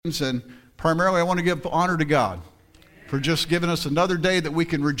And primarily I want to give honor to God for just giving us another day that we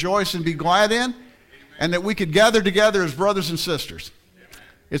can rejoice and be glad in, and that we could gather together as brothers and sisters.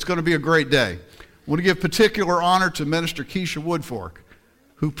 It's going to be a great day. I want to give particular honor to Minister Keisha Woodfork,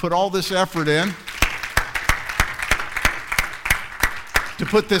 who put all this effort in to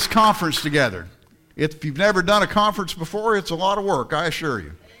put this conference together. If you've never done a conference before, it's a lot of work, I assure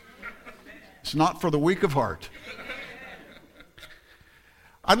you. It's not for the weak of heart.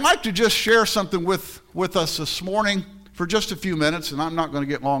 I'd like to just share something with us this morning for just a few minutes, and I'm not going to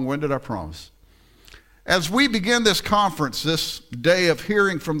get long-winded, I promise. As we begin this conference, this day of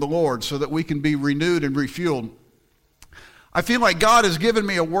hearing from the Lord so that we can be renewed and refueled, I feel like God has given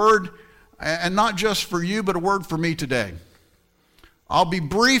me a word, and not just for you, but a word for me today. I'll be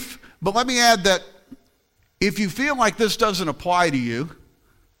brief, but let me add that if you feel like this doesn't apply to you,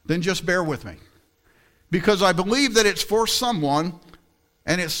 then just bear with me. Because I believe that it's for someone,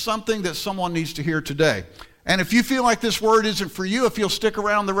 and it's something that someone needs to hear today. And if you feel like this word isn't for you, if you'll stick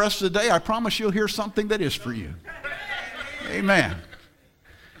around the rest of the day, I promise you'll hear something that is for you. Amen.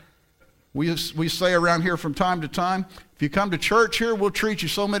 We say around here from time to time, if you come to church here, we'll treat you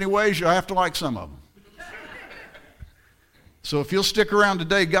so many ways, you'll have to like some of them. So if you'll stick around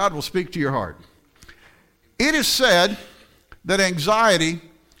today, God will speak to your heart. It is said that anxiety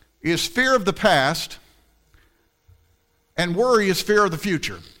is fear of the past, and worry is fear of the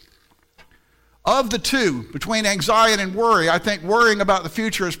future. Of the two, between anxiety and worry, I think worrying about the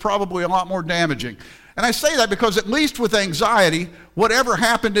future is probably a lot more damaging. And I say that because at least with anxiety, whatever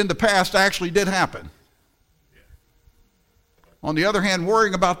happened in the past actually did happen. On the other hand,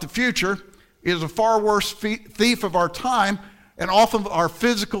 worrying about the future is a far worse thief of our time and often our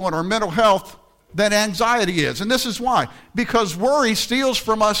physical and our mental health than anxiety is. And this is why. Because worry steals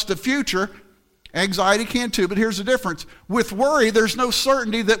from us the future. Anxiety can too, but here's the difference. With worry, there's no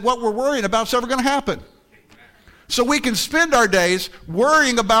certainty that what we're worrying about is ever going to happen. So we can spend our days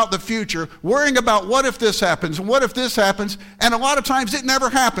worrying about the future, worrying about what if this happens and what if this happens, and a lot of times it never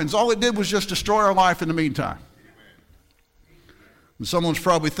happens. All it did was just destroy our life in the meantime. And someone's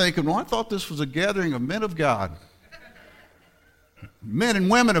probably thinking, well, I thought this was a gathering of men of God. Men and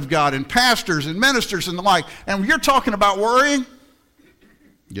women of God and pastors and ministers and the like. And you're talking about worrying?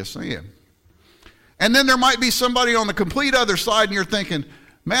 Yes, I am. And then there might be somebody on the complete other side and you're thinking,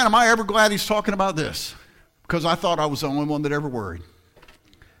 man, am I ever glad he's talking about this? Because I thought I was the only one that ever worried.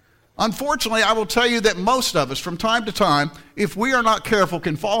 Unfortunately, I will tell you that most of us from time to time, if we are not careful,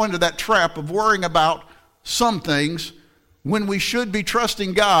 can fall into that trap of worrying about some things when we should be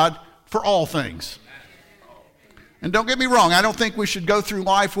trusting God for all things. And don't get me wrong, I don't think we should go through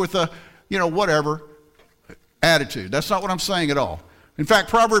life with a, whatever attitude. That's not what I'm saying at all. In fact,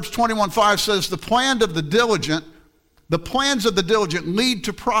 Proverbs 21:5 says, the plans of the diligent lead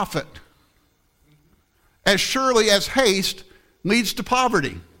to profit, as surely as haste leads to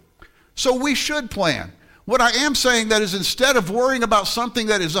poverty. So we should plan. What I am saying that is instead of worrying about something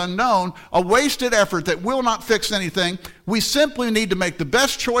that is unknown, a wasted effort that will not fix anything, we simply need to make the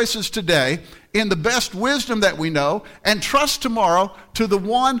best choices today in the best wisdom that we know and trust tomorrow to the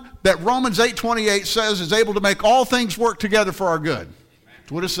one that Romans 8:28 says is able to make all things work together for our good.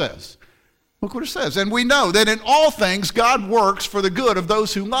 That's what it says. Look what it says. And we know that in all things God works for the good of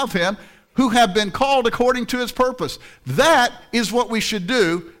those who love him, who have been called according to his purpose. That is what we should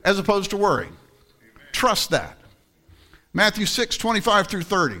do as opposed to worry. Trust that. Matthew 6:25 through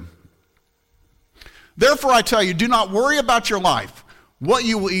 30. Therefore I tell you, do not worry about your life, what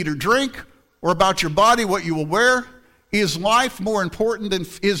you will eat or drink, or about your body, what you will wear. Is not life more important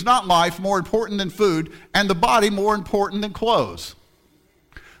than food, and the body more important than clothes?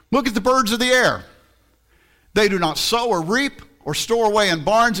 Look at the birds of the air. They do not sow or reap or store away in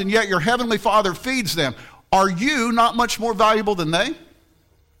barns, and yet your heavenly Father feeds them. Are you not much more valuable than they?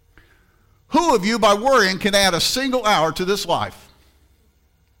 Who of you, by worrying, can add a single hour to this life?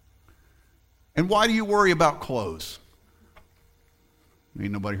 And why do you worry about clothes?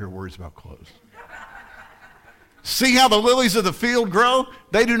 Ain't nobody here worries about clothes. See how the lilies of the field grow?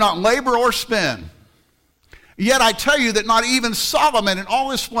 They do not labor or spin. Yet I tell you that not even Solomon in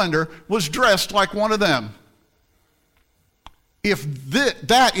all his splendor was dressed like one of them. If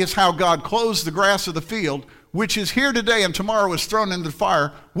that is how God clothes the grass of the field, which is here today and tomorrow is thrown into the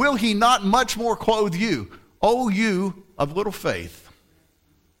fire, will he not much more clothe you, O you of little faith?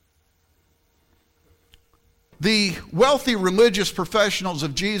 The wealthy religious professionals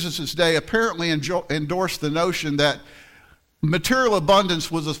of Jesus' day apparently endorsed the notion that material abundance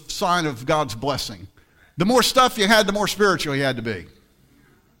was a sign of God's blessing. The more stuff you had, the more spiritual you had to be.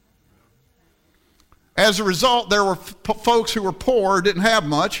 As a result, there were folks who were poor, didn't have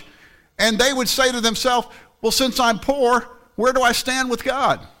much, and they would say to themselves, well, since I'm poor, where do I stand with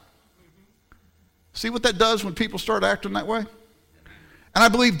God? See what that does when people start acting that way? And I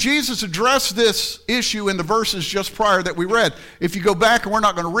believe Jesus addressed this issue in the verses just prior that we read. If you go back, and we're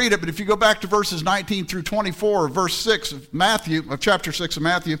not going to read it, but if you go back to verses 19 through 24 of verse 6 of Matthew, of chapter 6 of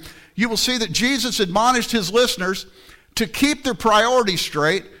Matthew, you will see that Jesus admonished his listeners to keep their priorities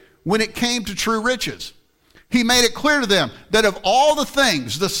straight when it came to true riches. He made it clear to them that of all the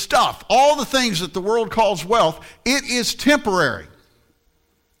things, the stuff, all the things that the world calls wealth, it is temporary.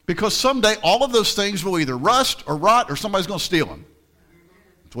 Because someday all of those things will either rust or rot or somebody's going to steal them.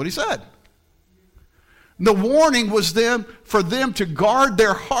 That's what he said. The warning was for them to guard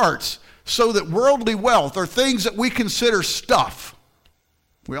their hearts so that worldly wealth, or things that we consider stuff,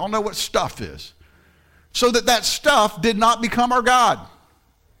 we all know what stuff is, so that stuff did not become our God.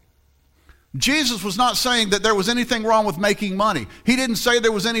 Jesus was not saying that there was anything wrong with making money. He didn't say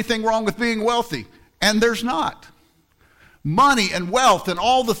there was anything wrong with being wealthy, and there's not. Money and wealth and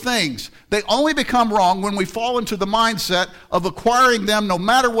all the things, they only become wrong when we fall into the mindset of acquiring them no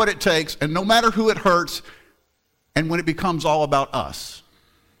matter what it takes and no matter who it hurts, and when it becomes all about us.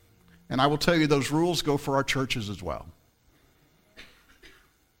 And I will tell you, those rules go for our churches as well.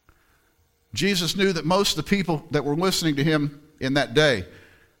 Jesus knew that most of the people that were listening to him in that day,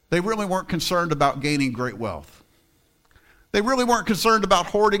 they really weren't concerned about gaining great wealth. They really weren't concerned about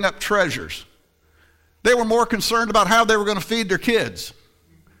hoarding up treasures. They were more concerned about how they were going to feed their kids,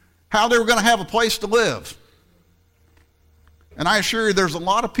 how they were going to have a place to live. And I assure you, there's a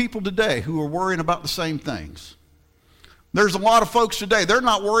lot of people today who are worrying about the same things. There's a lot of folks today, they're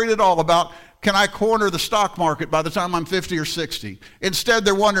not worried at all about, can I corner the stock market by the time I'm 50 or 60? Instead,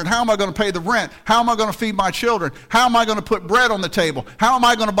 they're wondering, how am I going to pay the rent? How am I going to feed my children? How am I going to put bread on the table? How am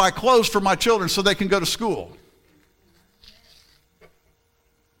I going to buy clothes for my children so they can go to school?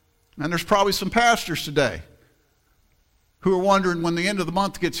 And there's probably some pastors today who are wondering, when the end of the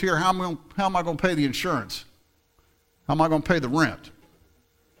month gets here, how am I going to pay the insurance? How am I going to pay the rent?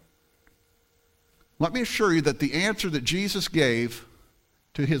 Let me assure you that the answer that Jesus gave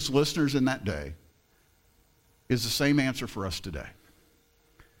to his listeners in that day is the same answer for us today.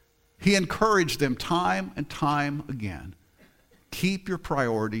 He encouraged them time and time again, keep your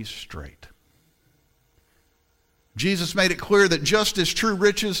priorities straight. Jesus made it clear that just as true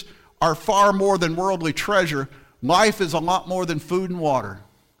riches are far more than worldly treasure, life is a lot more than food and water.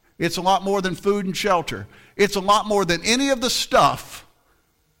 It's a lot more than food and shelter. It's a lot more than any of the stuff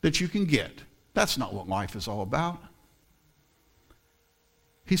that you can get. That's not what life is all about.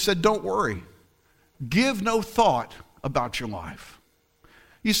 He said, don't worry. Give no thought about your life.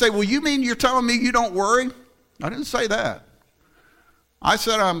 You say, well, you mean you're telling me you don't worry? I didn't say that. I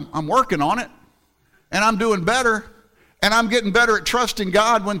said I'm working on it, and I'm doing better, and I'm getting better at trusting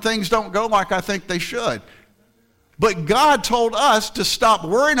God when things don't go like I think they should. But God told us to stop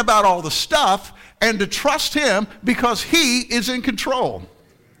worrying about all the stuff and to trust him because he is in control.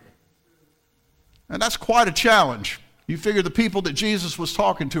 And that's quite a challenge. You figure the people that Jesus was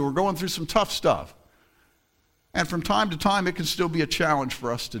talking to were going through some tough stuff. And from time to time, it can still be a challenge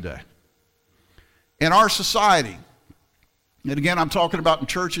for us today. In our society, and again, I'm talking about in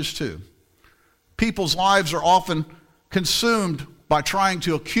churches too, people's lives are often consumed by trying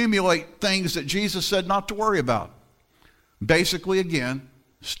to accumulate things that Jesus said not to worry about. Basically, again,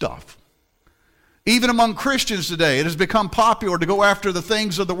 stuff. Even among Christians today, it has become popular to go after the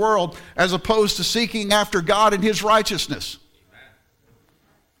things of the world as opposed to seeking after God and his righteousness.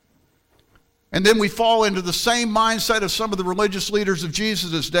 And then we fall into the same mindset of some of the religious leaders of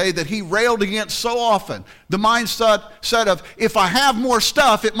Jesus' day that he railed against so often. The mindset of, if I have more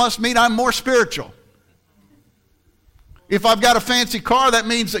stuff, it must mean I'm more spiritual. If I've got a fancy car, that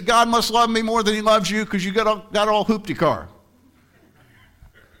means that God must love me more than he loves you because you got all hoopty car.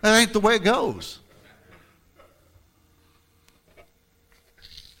 That ain't the way it goes.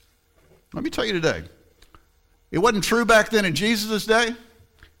 Let me tell you today, it wasn't true back then in Jesus' day.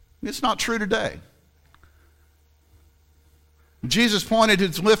 It's not true today. Jesus pointed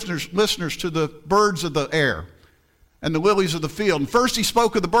his listeners to the birds of the air and the lilies of the field. And first he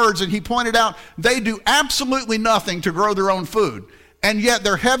spoke of the birds, and he pointed out they do absolutely nothing to grow their own food. And yet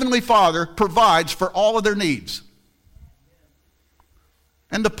their heavenly Father provides for all of their needs.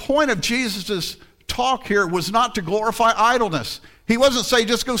 And the point of Jesus' talk here was not to glorify idleness. He wasn't saying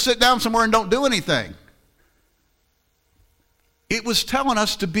just go sit down somewhere and don't do anything. It was telling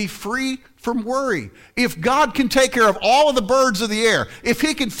us to be free from worry. If God can take care of all of the birds of the air, if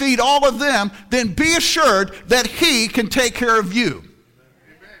he can feed all of them, then be assured that he can take care of you.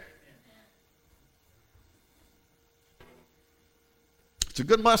 a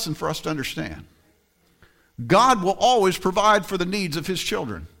good lesson for us to understand. God will always provide for the needs of his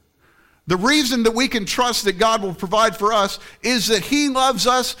children. The reason that we can trust that God will provide for us is that he loves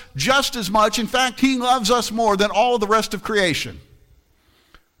us just as much. In fact, he loves us more than all of the rest of creation.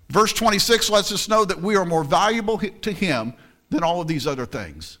 Verse 26 lets us know that we are more valuable to him than all of these other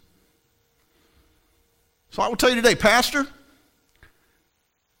things. So I will tell you today, Pastor,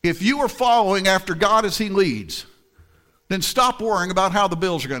 if you are following after God as he leads, then stop worrying about how the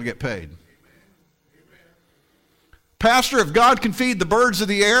bills are going to get paid. Pastor, if God can feed the birds of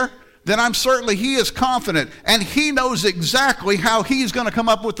the air, then I'm certainly he is confident and he knows exactly how he's going to come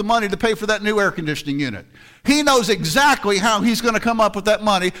up with the money to pay for that new air conditioning unit. He knows exactly how he's going to come up with that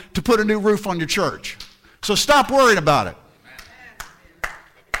money to put a new roof on your church. So stop worrying about it.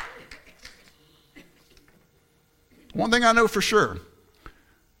 One thing I know for sure,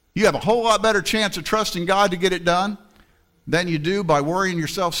 you have a whole lot better chance of trusting God to get it done than you do by worrying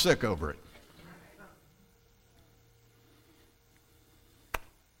yourself sick over it.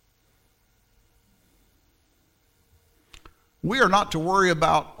 We are not to worry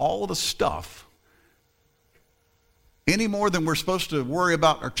about all of the stuff any more than we're supposed to worry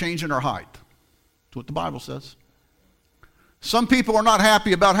about our changing our height. That's what the Bible says. Some people are not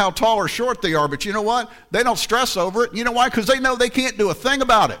happy about how tall or short they are, but you know what? They don't stress over it. You know why? Because they know they can't do a thing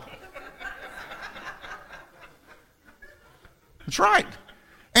about it. That's right.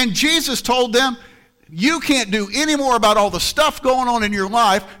 And Jesus told them, you can't do any more about all the stuff going on in your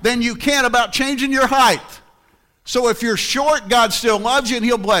life than you can about changing your height. So if you're short, God still loves you and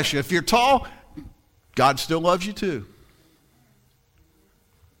he'll bless you. If you're tall, God still loves you too.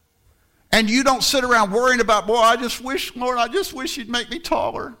 And you don't sit around worrying about, boy, Lord, I just wish you'd make me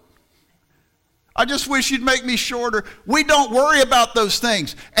taller. I just wish you'd make me shorter. We don't worry about those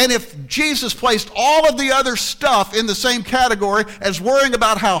things. And if Jesus placed all of the other stuff in the same category as worrying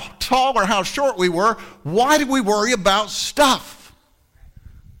about how tall or how short we were, why do we worry about stuff?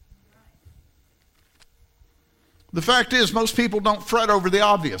 The fact is, most people don't fret over the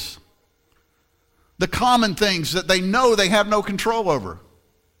obvious, the common things that they know they have no control over.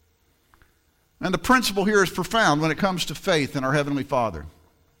 And the principle here is profound when it comes to faith in our Heavenly Father.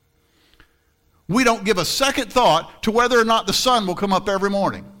 We don't give a second thought to whether or not the sun will come up every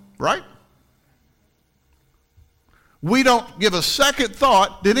morning, right? We don't give a second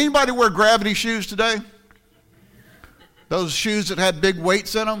thought. Did anybody wear gravity shoes today? Those shoes that had big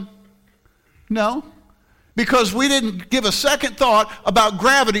weights in them? No. Because we didn't give a second thought about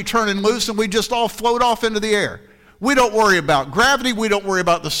gravity turning loose and we just all float off into the air. We don't worry about gravity. We don't worry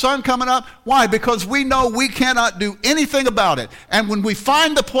about the sun coming up. Why? Because we know we cannot do anything about it. And when we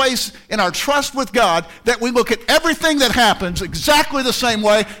find the place in our trust with God that we look at everything that happens exactly the same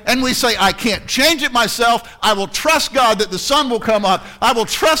way and we say, I can't change it myself. I will trust God that the sun will come up. I will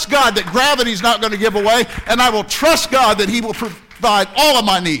trust God that gravity is not going to give away. And I will trust God that he will provide all of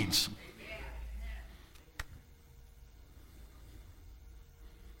my needs.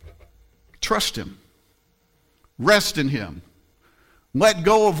 Trust him. Rest in him. Let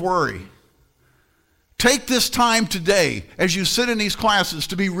go of worry. Take this time today as you sit in these classes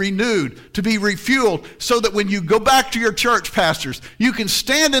to be renewed, to be refueled, so that when you go back to your church, pastors, you can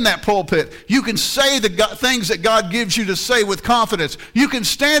stand in that pulpit. You can say the things that God gives you to say with confidence. You can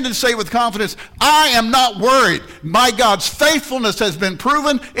stand and say with confidence, I am not worried. My God's faithfulness has been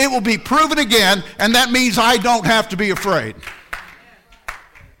proven. It will be proven again, and that means I don't have to be afraid.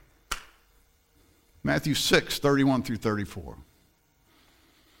 Matthew 6, 31 through 34.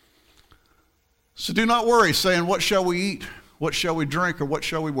 So do not worry, saying, what shall we eat? What shall we drink? Or what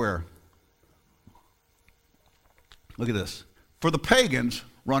shall we wear? Look at this. For the pagans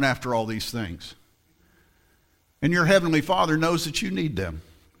run after all these things. And your heavenly Father knows that you need them.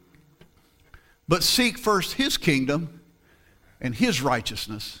 But seek first his kingdom and his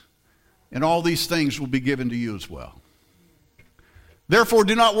righteousness, and all these things will be given to you as well. Therefore,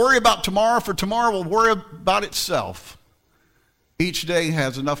 do not worry about tomorrow, for tomorrow will worry about itself. Each day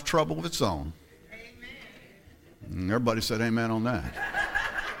has enough trouble of its own. Amen. Everybody said amen on that.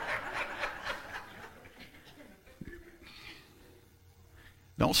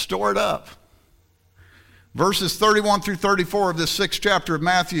 Don't store it up. Verses 31 through 34 of this 6th chapter of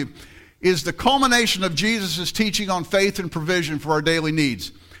Matthew is the culmination of Jesus' teaching on faith and provision for our daily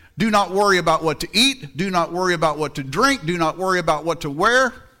needs. Do not worry about what to eat. Do not worry about what to drink. Do not worry about what to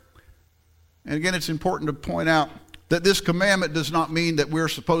wear. And again, it's important to point out that this commandment does not mean that we're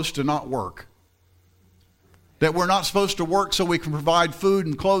supposed to not work. That we're not supposed to work so we can provide food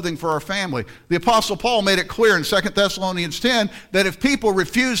and clothing for our family. The Apostle Paul made it clear in 2 Thessalonians 10 that if people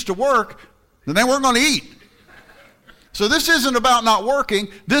refuse to work, then they weren't going to eat. So this isn't about not working.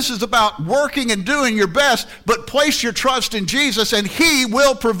 This is about working and doing your best, but place your trust in Jesus and He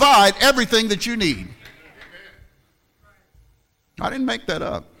will provide everything that you need. I didn't make that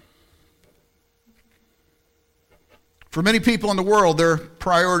up. For many people in the world, their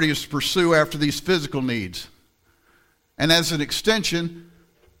priority is to pursue after these physical needs. And as an extension,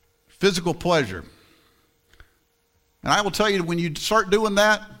 physical pleasure. And I will tell you, when you start doing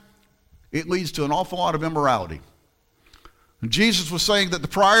that, it leads to an awful lot of immorality. And Jesus was saying that the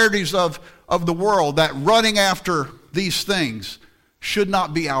priorities of the world, that running after these things, should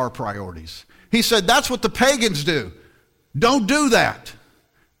not be our priorities. He said that's what the pagans do. Don't do that.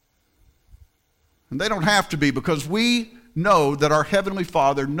 And they don't have to be, because we know that our Heavenly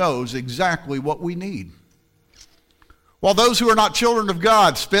Father knows exactly what we need. While those who are not children of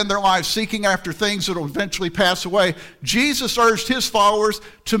God spend their lives seeking after things that will eventually pass away, Jesus urged His followers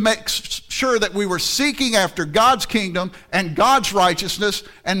to make sure that we were seeking after God's kingdom and God's righteousness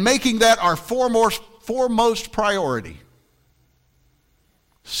and making that our foremost priority.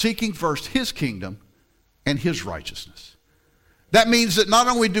 Seeking first His kingdom and His righteousness. That means that not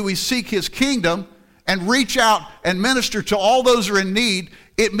only do we seek His kingdom and reach out and minister to all those who are in need,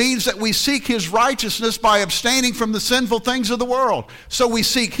 it means that we seek His righteousness by abstaining from the sinful things of the world. So we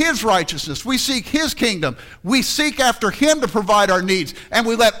seek His righteousness. We seek His kingdom. We seek after Him to provide our needs. And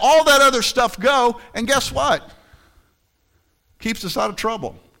we let all that other stuff go. And guess what? Keeps us out of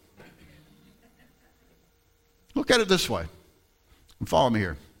trouble. Look at it this way. And follow me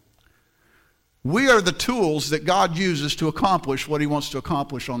here. We are the tools that God uses to accomplish what He wants to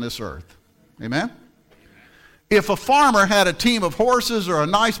accomplish on this earth. Amen? If a farmer had a team of horses or a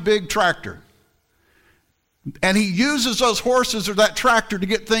nice big tractor, and he uses those horses or that tractor to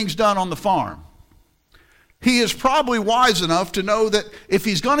get things done on the farm, he is probably wise enough to know that if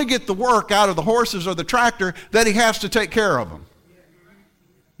he's going to get the work out of the horses or the tractor, that he has to take care of them.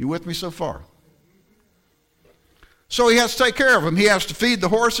 You with me so far? So he has to take care of them. He has to feed the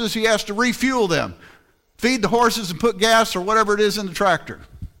horses. He has to refuel them. Feed the horses and put gas or whatever it is in the tractor.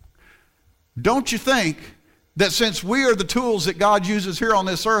 Don't you think that since we are the tools that God uses here on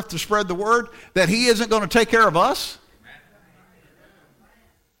this earth to spread the word, that He isn't going to take care of us?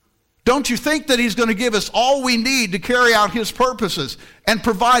 Don't you think that He's going to give us all we need to carry out His purposes and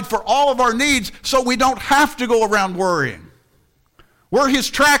provide for all of our needs so we don't have to go around worrying? We're His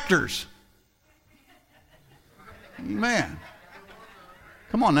tractors. Amen.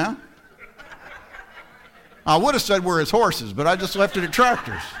 Come on now. I would have said we're His horses, but I just left it at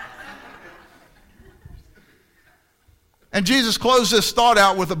tractors. And Jesus closed this thought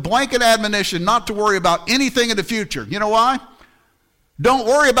out with a blanket admonition not to worry about anything in the future. You know why? Don't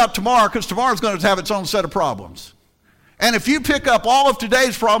worry about tomorrow, because tomorrow's going to have its own set of problems. And if you pick up all of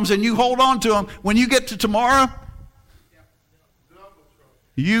today's problems and you hold on to them, when you get to tomorrow,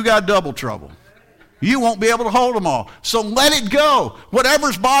 you got double trouble. You won't be able to hold them all. So let it go.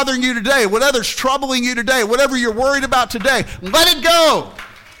 Whatever's bothering you today, whatever's troubling you today, whatever you're worried about today, let it go.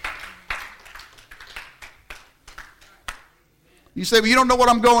 You say, well, you don't know what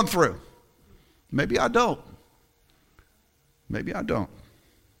I'm going through. Maybe I don't. Maybe I don't.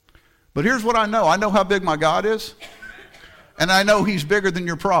 But here's what I know. I know how big my God is, and I know He's bigger than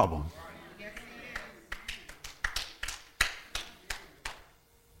your problem.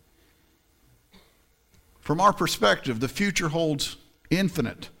 From our perspective, the future holds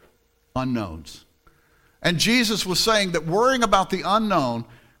infinite unknowns. And Jesus was saying that worrying about the unknown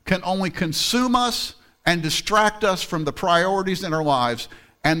can only consume us and distract us from the priorities in our lives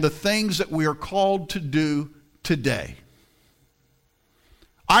and the things that we are called to do today.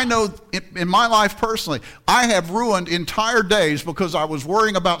 I know in my life personally, I have ruined entire days because I was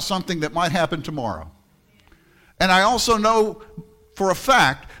worrying about something that might happen tomorrow. And I also know for a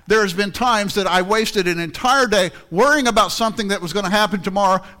fact there has been times that I wasted an entire day worrying about something that was going to happen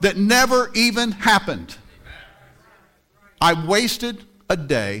tomorrow that never even happened. I wasted a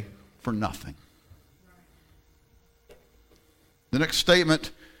day for nothing. The next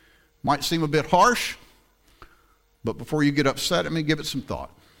statement might seem a bit harsh, but before you get upset at me, give it some thought.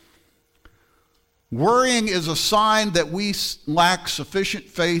 Worrying is a sign that we lack sufficient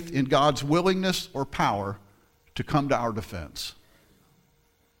faith in God's willingness or power to come to our defense.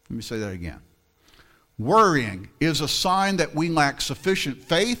 Let me say that again. Worrying is a sign that we lack sufficient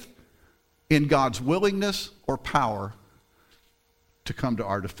faith in God's willingness or power to come to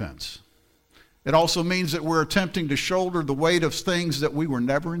our defense. It also means that we're attempting to shoulder the weight of things that we were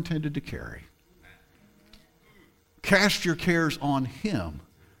never intended to carry. Cast your cares on Him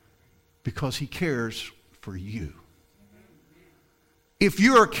because He cares for you. if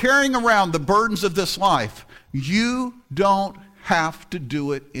you are carrying around the burdens of this life, you don't have to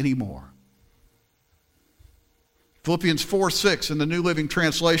do it anymore. Philippians 4:6 in the New Living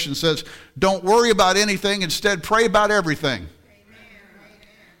Translation says, don't worry about anything, instead pray about everything.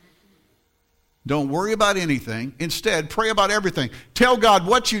 Don't worry about anything. Instead, pray about everything. Tell God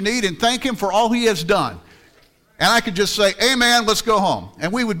what you need and thank Him for all He has done. And I could just say, amen, let's go home.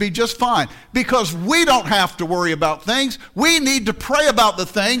 And we would be just fine. Because we don't have to worry about things. We need to pray about the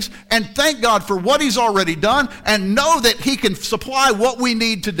things and thank God for what He's already done and know that He can supply what we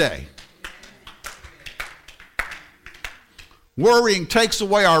need today. Worrying takes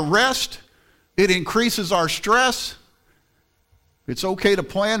away our rest. It increases our stress. It's okay to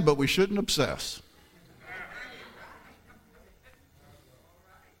plan, but we shouldn't obsess.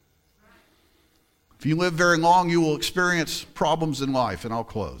 If you live very long, you will experience problems in life, and I'll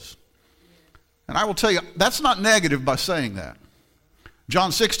close. And I will tell you, that's not negative by saying that. John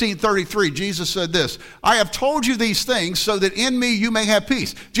 16:33, Jesus said this, I have told you these things so that in me you may have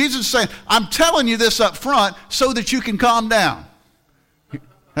peace. Jesus is saying, I'm telling you this up front so that you can calm down.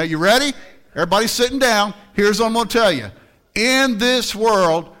 Are you ready? Everybody sitting down. Here's what I'm going to tell you. In this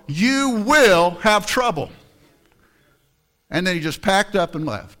world, you will have trouble. And then he just packed up and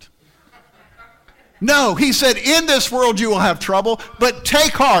left. No, he said, in this world you will have trouble, but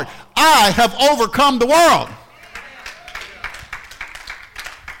take heart. I have overcome the world.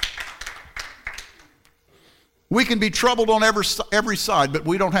 We can be troubled on every side, but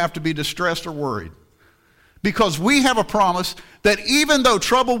we don't have to be distressed or worried. Because we have a promise that even though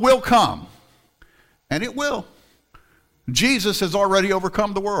trouble will come, and it will, Jesus has already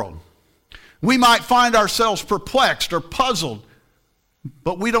overcome the world. We might find ourselves perplexed or puzzled,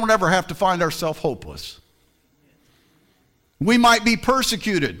 but we don't ever have to find ourselves hopeless. We might be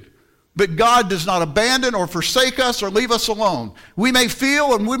persecuted, but God does not abandon or forsake us or leave us alone. We may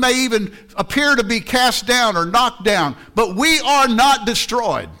feel and we may even appear to be cast down or knocked down, but we are not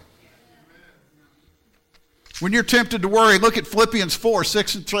destroyed. When you're tempted to worry, look at Philippians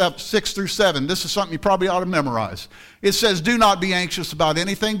 4:6-7. This is something you probably ought to memorize. It says, do not be anxious about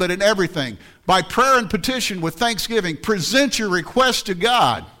anything, but in everything, by prayer and petition with thanksgiving, present your requests to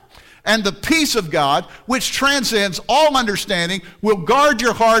God. And the peace of God, which transcends all understanding, will guard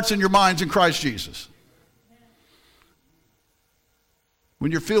your hearts and your minds in Christ Jesus.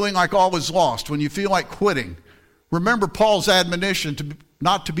 When you're feeling like all is lost, when you feel like quitting, remember Paul's admonition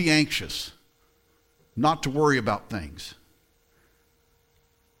not to be anxious. Not to worry about things.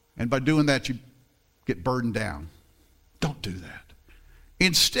 And by doing that, you get burdened down. Don't do that.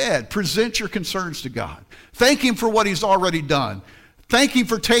 Instead, present your concerns to God. Thank Him for what He's already done. Thank Him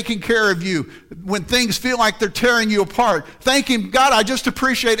for taking care of you when things feel like they're tearing you apart. Thank Him, God, I just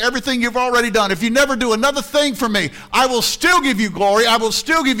appreciate everything You've already done. If You never do another thing for me, I will still give You glory. I will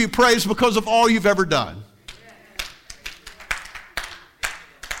still give You praise because of all You've ever done.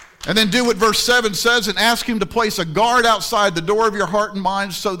 And then do what verse 7 says and ask Him to place a guard outside the door of your heart and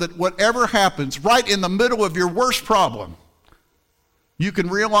mind so that whatever happens right in the middle of your worst problem, you can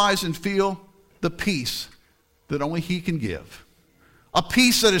realize and feel the peace that only He can give. A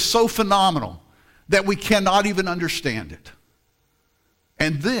peace that is so phenomenal that we cannot even understand it.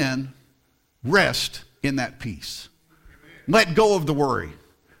 And then rest in that peace. Let go of the worry.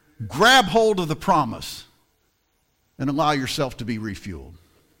 Grab hold of the promise and allow yourself to be refueled.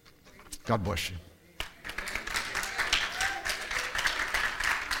 God bless you.